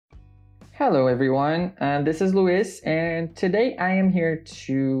Hello, everyone. This is Luis, and today I am here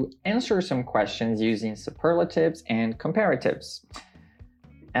to answer some questions using superlatives and comparatives.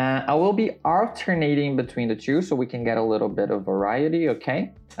 I will be alternating between the two so we can get a little bit of variety,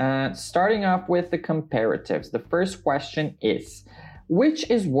 okay? Starting off with the comparatives. The first question is, which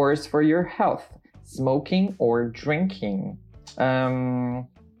is worse for your health, smoking or drinking?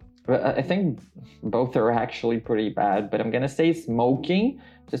 I think both are actually pretty bad, but I'm gonna say smoking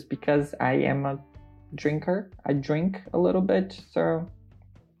just because I am a drinker. I drink a little bit, so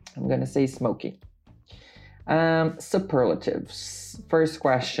I'm gonna say smoking. Superlatives. First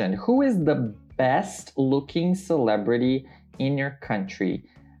question, who is the best looking celebrity in your country?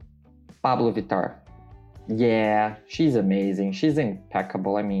 Pablo Vittar. Yeah, she's amazing. She's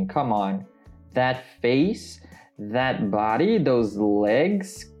impeccable. I mean, come on. That face, that body, those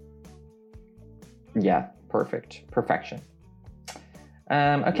legs. Yeah, perfect. Perfection.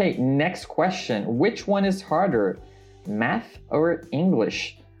 Okay, next question. Which one is harder, math or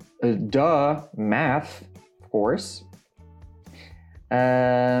English? Duh, math, of course.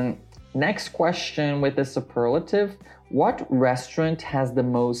 Next question with a superlative. What restaurant has the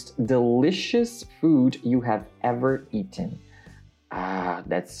most delicious food you have ever eaten?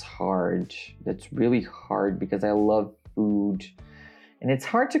 That's hard. That's really hard because I love food. And it's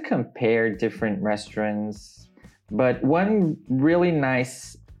hard to compare different restaurants. But one really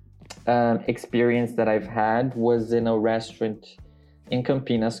nice experience that I've had was in a restaurant in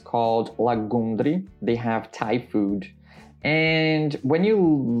Campinas called Lagundri. They have Thai food. And when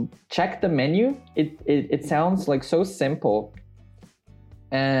you check the menu, it sounds like so simple.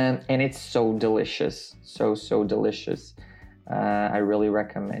 And it's so delicious. So delicious. I really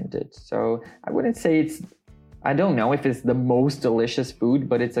recommend it. So I wouldn't say I don't know if it's the most delicious food,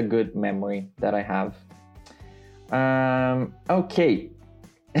 but it's a good memory that I have. Okay.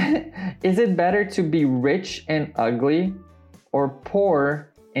 Is it better to be rich and ugly or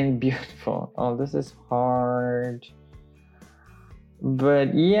poor and beautiful? Oh, this is hard.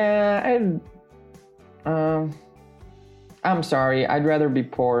 But yeah, I'm sorry. I'd rather be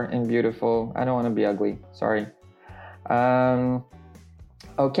poor and beautiful. I don't want to be ugly. Sorry.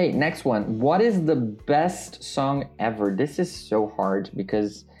 Okay, next one. What is the best song ever? This is so hard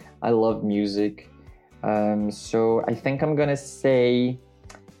because I love music. So I think I'm gonna say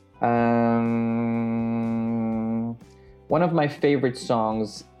one of my favorite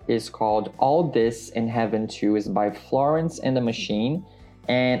songs is called All This in Heaven Too, is by Florence and the Machine.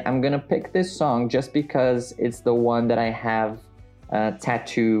 And I'm gonna pick this song just because it's the one that I have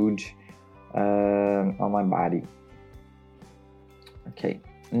tattooed on my body. Okay,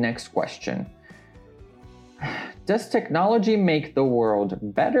 next question. Does technology make the world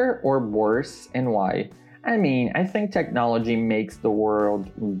better or worse, and why? I mean, I think technology makes the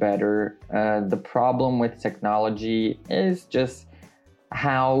world better. The problem with technology is just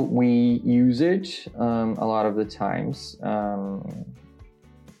how we use it a lot of the times.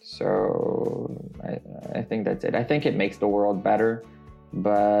 So I think that's it. I think it makes the world better,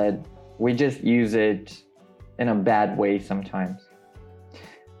 but we just use it in a bad way sometimes.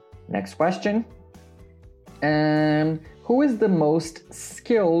 Next question. Who is the most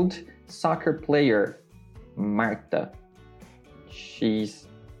skilled soccer player? Marta. She's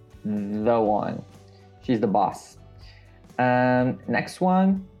the one. She's the boss. Next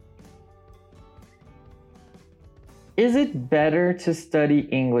one. Is it better to study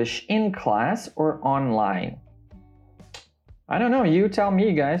English in class or online? I don't know. You tell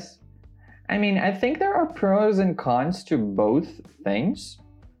me, guys. I mean, I think there are pros and cons to both things.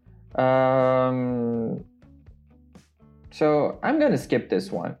 So I'm gonna skip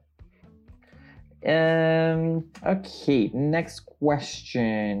this one. Okay, next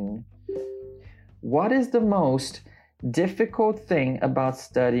question. What is the most difficult thing about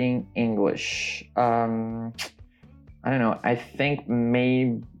studying English? I don't know. I think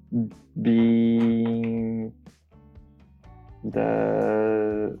maybe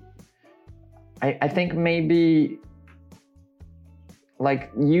I think maybe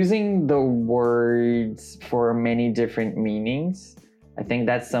like using the words for many different meanings. I think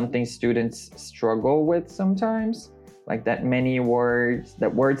that's something students struggle with sometimes. Like that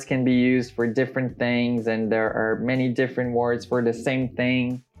words can be used for different things and there are many different words for the same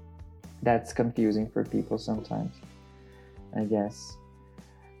thing. That's confusing for people sometimes, I guess.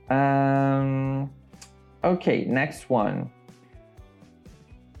 Okay, next one.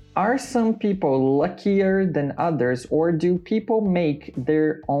 Are some people luckier than others, or do people make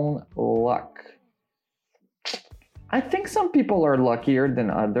their own luck? I think some people are luckier than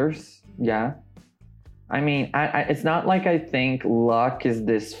others, yeah. I mean, it's not like I think luck is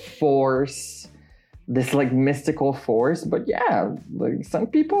this force, this like mystical force, but yeah, like some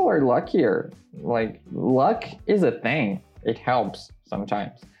people are luckier. Like luck is a thing. It helps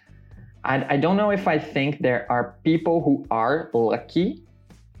sometimes. I don't know if I think there are people who are lucky,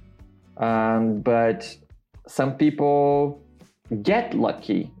 but some people get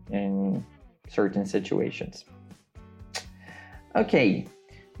lucky in certain situations. Okay,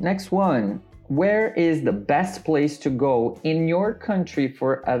 next one. Where is the best place to go in your country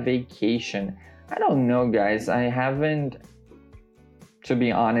for a vacation? I don't know, guys. To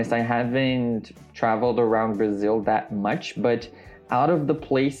be honest, I haven't traveled around Brazil that much, but out of the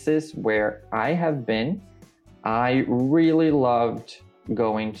places where I have been, I really loved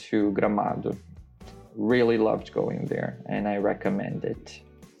going to Gramado. Really loved going there, and I recommend it.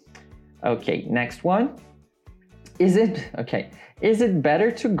 Okay, next one. Is it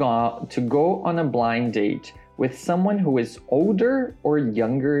better to go on a blind date with someone who is older or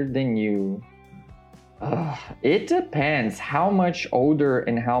younger than you? It depends how much older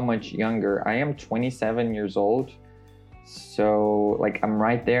and how much younger. I am 27 years old. So like I'm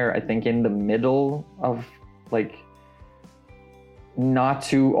right there, I think in the middle of like not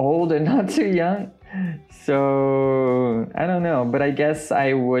too old and not too young. So I don't know, but I guess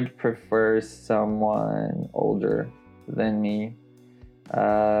I would prefer someone older than me.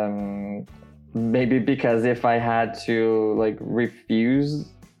 Maybe because if I had to like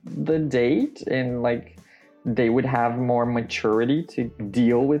refuse the date and like they would have more maturity to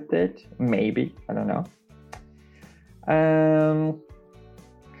deal with it, maybe, I don't know.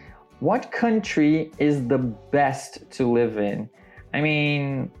 What country is the best to live in? I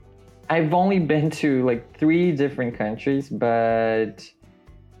mean, I've only been to like 3 different countries, but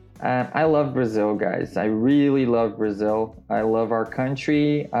I love Brazil, guys. I really love Brazil. I love our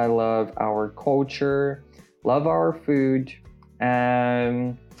country. I love our culture. Love our food.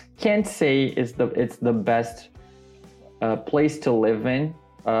 Can't say it's the best place to live in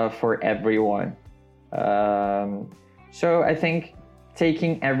for everyone. So I think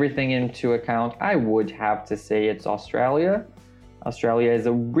taking everything into account, I would have to say it's Australia. Australia is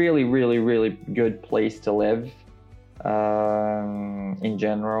a really, really, really good place to live in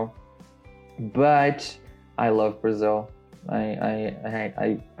general. But I love Brazil. I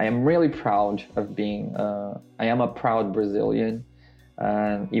am really proud of being, I am a proud Brazilian,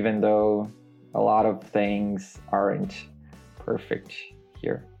 even though a lot of things aren't perfect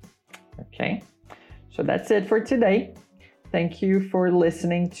here. Okay, so that's it for today. Thank you for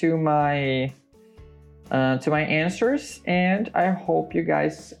listening to my answers, and I hope you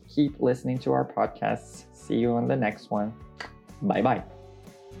guys keep listening to our podcasts. See you on the next one. Bye bye.